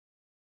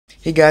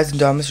Hey guys,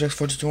 I'm Mr.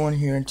 X421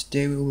 here, and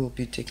today we will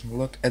be taking a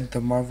look at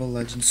the Marvel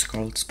Legends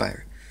Scarlet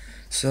Spider.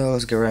 So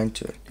let's get right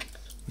into it.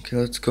 Okay,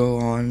 let's go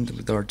on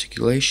with the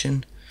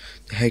articulation.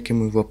 The head can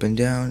move up and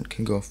down,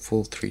 can go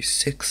full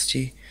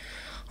 360.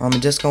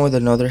 It does come with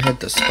another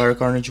head, the Spider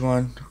Carnage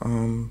one.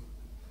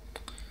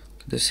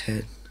 This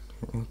head,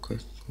 real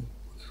quick.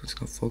 Let's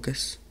go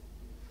focus.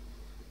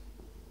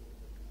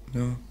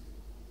 No.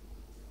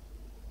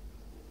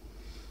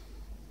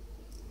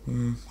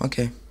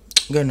 Okay,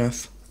 good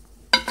enough.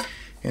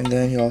 And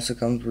then he also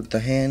comes with the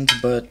hands,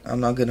 but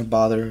I'm not gonna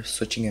bother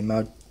switching him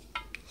out.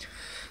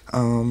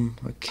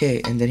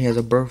 Okay, and then he has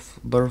a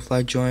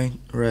butterfly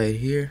joint right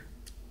here,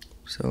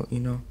 so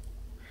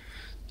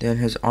then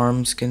his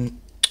arms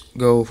can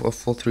go a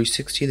full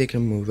 360. They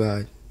can move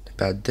out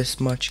about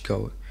this much,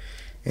 go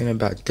in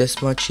about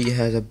this much. He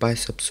has a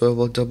bicep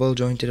swivel, double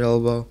jointed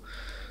elbow,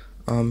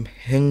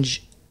 hinges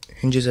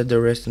at the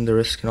wrist, and the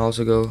wrist can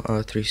also go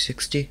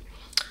 360.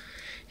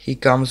 He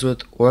comes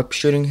with web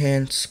shooting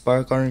hands,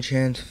 spark orange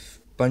hands,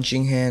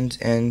 punching hands,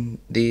 and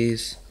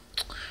these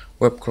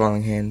web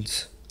crawling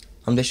hands.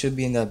 They should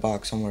be in that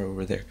box somewhere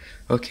over there.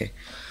 Okay.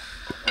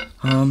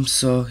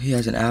 So he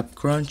has an ab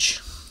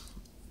crunch.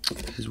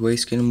 His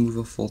waist can move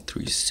a full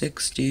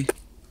 360.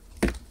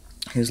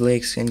 His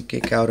legs can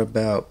kick out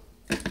about,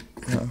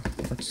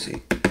 let's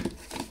see,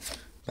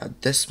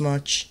 about this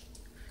much.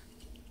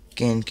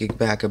 Can kick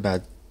back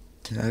about,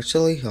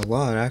 actually, a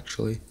lot,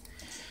 actually.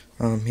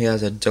 He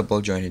has a double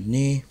jointed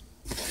knee.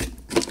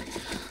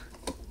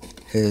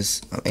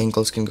 His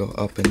ankles can go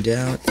up and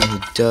down, and he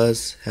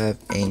does have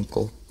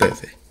ankle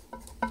pivot.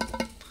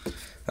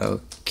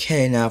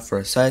 Okay, now for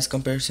a size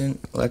comparison,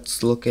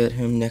 let's look at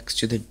him next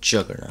to the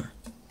Juggernaut.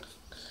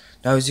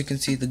 Now, as you can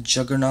see, the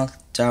Juggernaut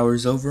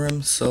towers over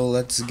him, so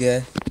let's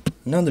get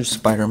another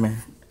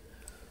Spider-Man.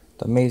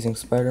 The Amazing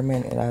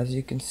Spider-Man, and as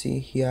you can see,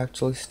 he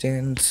actually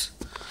stands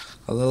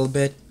a little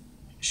bit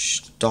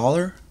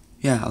taller.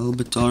 Yeah, a little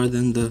bit taller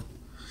than the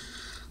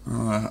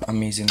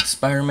Amazing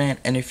Spider-Man.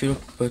 And if you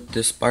put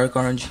the Spider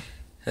Orange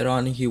head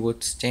on, he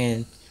would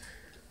stand,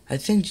 I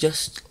think,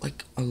 just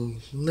like a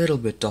little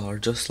bit taller,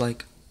 just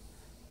like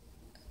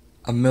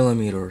a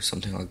millimeter or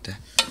something like that.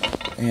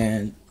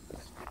 And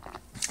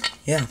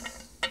yeah,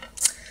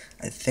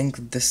 I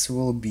think this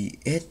will be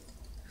it.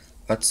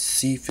 Let's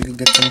see if we can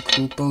get some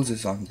cool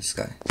poses on this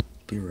guy.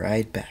 Be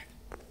right back.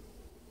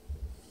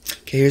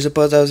 Okay, here's a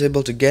pose I was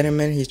able to get him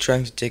in. He's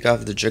trying to take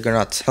off the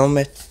Juggernaut's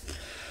helmet.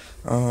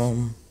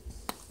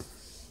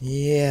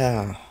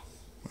 Yeah,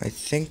 I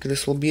think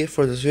this will be it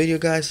for this video,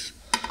 guys.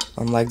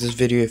 Like this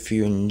video if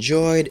you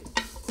enjoyed.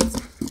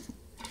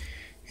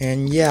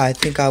 And yeah, I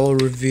think I will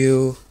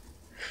review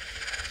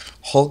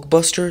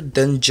Hulkbuster,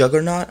 then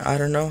Juggernaut. I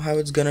don't know how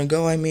it's gonna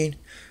go. I mean,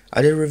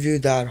 I did review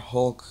that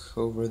Hulk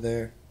over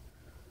there,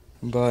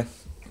 but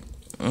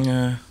I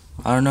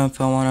don't know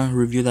if I wanna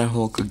review that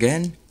Hulk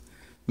again.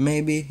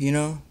 Maybe,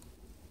 I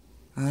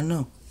don't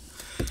know.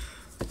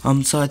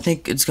 So I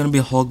think it's gonna be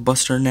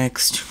Hulkbuster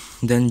next,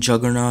 then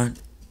Juggernaut,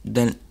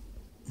 then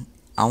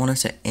I wanna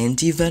say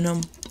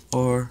Anti-Venom,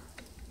 or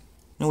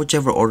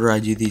whichever order I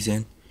do these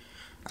in.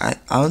 I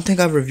don't think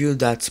I've reviewed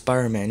that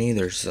Spider-Man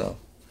either, so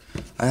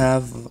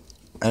and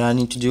I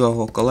need to do a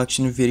whole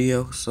collection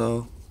video,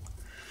 so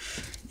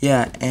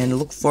yeah, and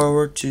look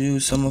forward to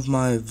some of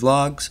my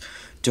vlogs.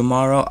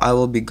 Tomorrow I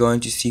will be going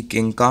to see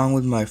King Kong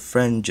with my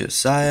friend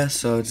Josiah,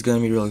 so it's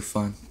gonna be really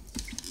fun.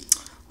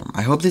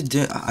 I hope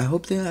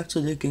they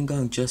actually did King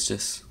Kong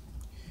justice.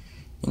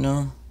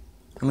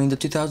 I mean, the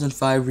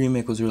 2005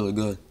 remake was really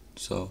good,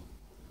 so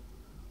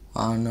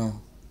I don't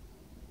know.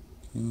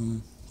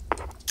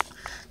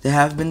 They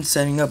have been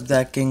setting up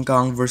that King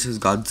Kong versus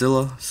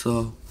Godzilla,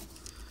 so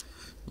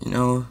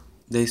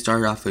they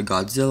started off with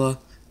Godzilla,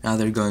 now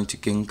they're going to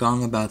King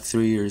Kong about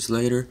 3 years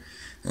later,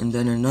 and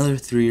then another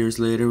 3 years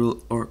later,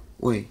 or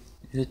wait,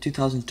 is it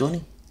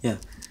 2020? Yeah,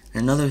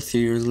 another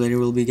 3 years later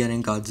we'll be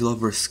getting Godzilla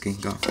versus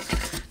King Kong.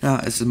 Now,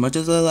 as much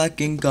as I like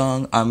King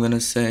Kong, I'm gonna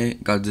say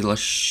Godzilla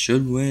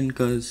should win,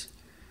 because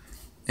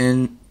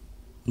in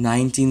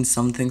 19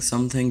 something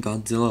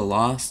Godzilla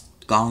lost.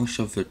 Kong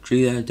shoved a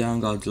tree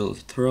down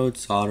Godzilla's throat,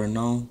 so I don't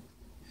know.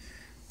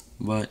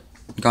 But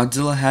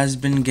Godzilla has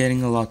been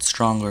getting a lot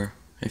stronger.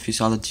 If you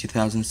saw the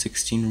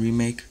 2016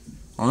 remake,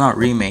 well, not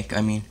remake,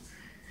 I mean,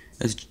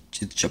 it's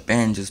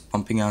Japan just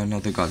pumping out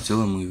another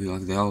Godzilla movie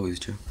like they always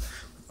do.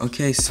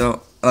 Okay,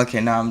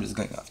 now I'm just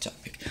going off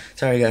topic.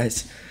 Sorry,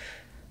 guys.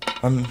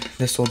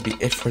 This will be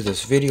it for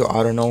this video.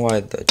 I don't know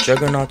why the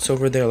Juggernaut's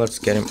over there. Let's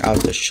get him out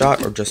of the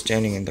shot, or just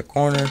standing in the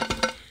corner.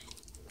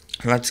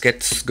 Let's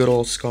get good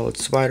old Scarlet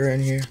Spider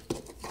in here.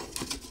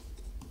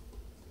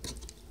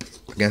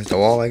 Against the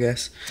wall, I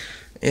guess.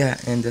 Yeah,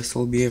 and this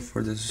will be it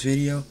for this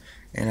video.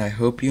 And I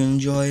hope you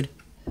enjoyed.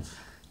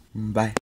 Bye.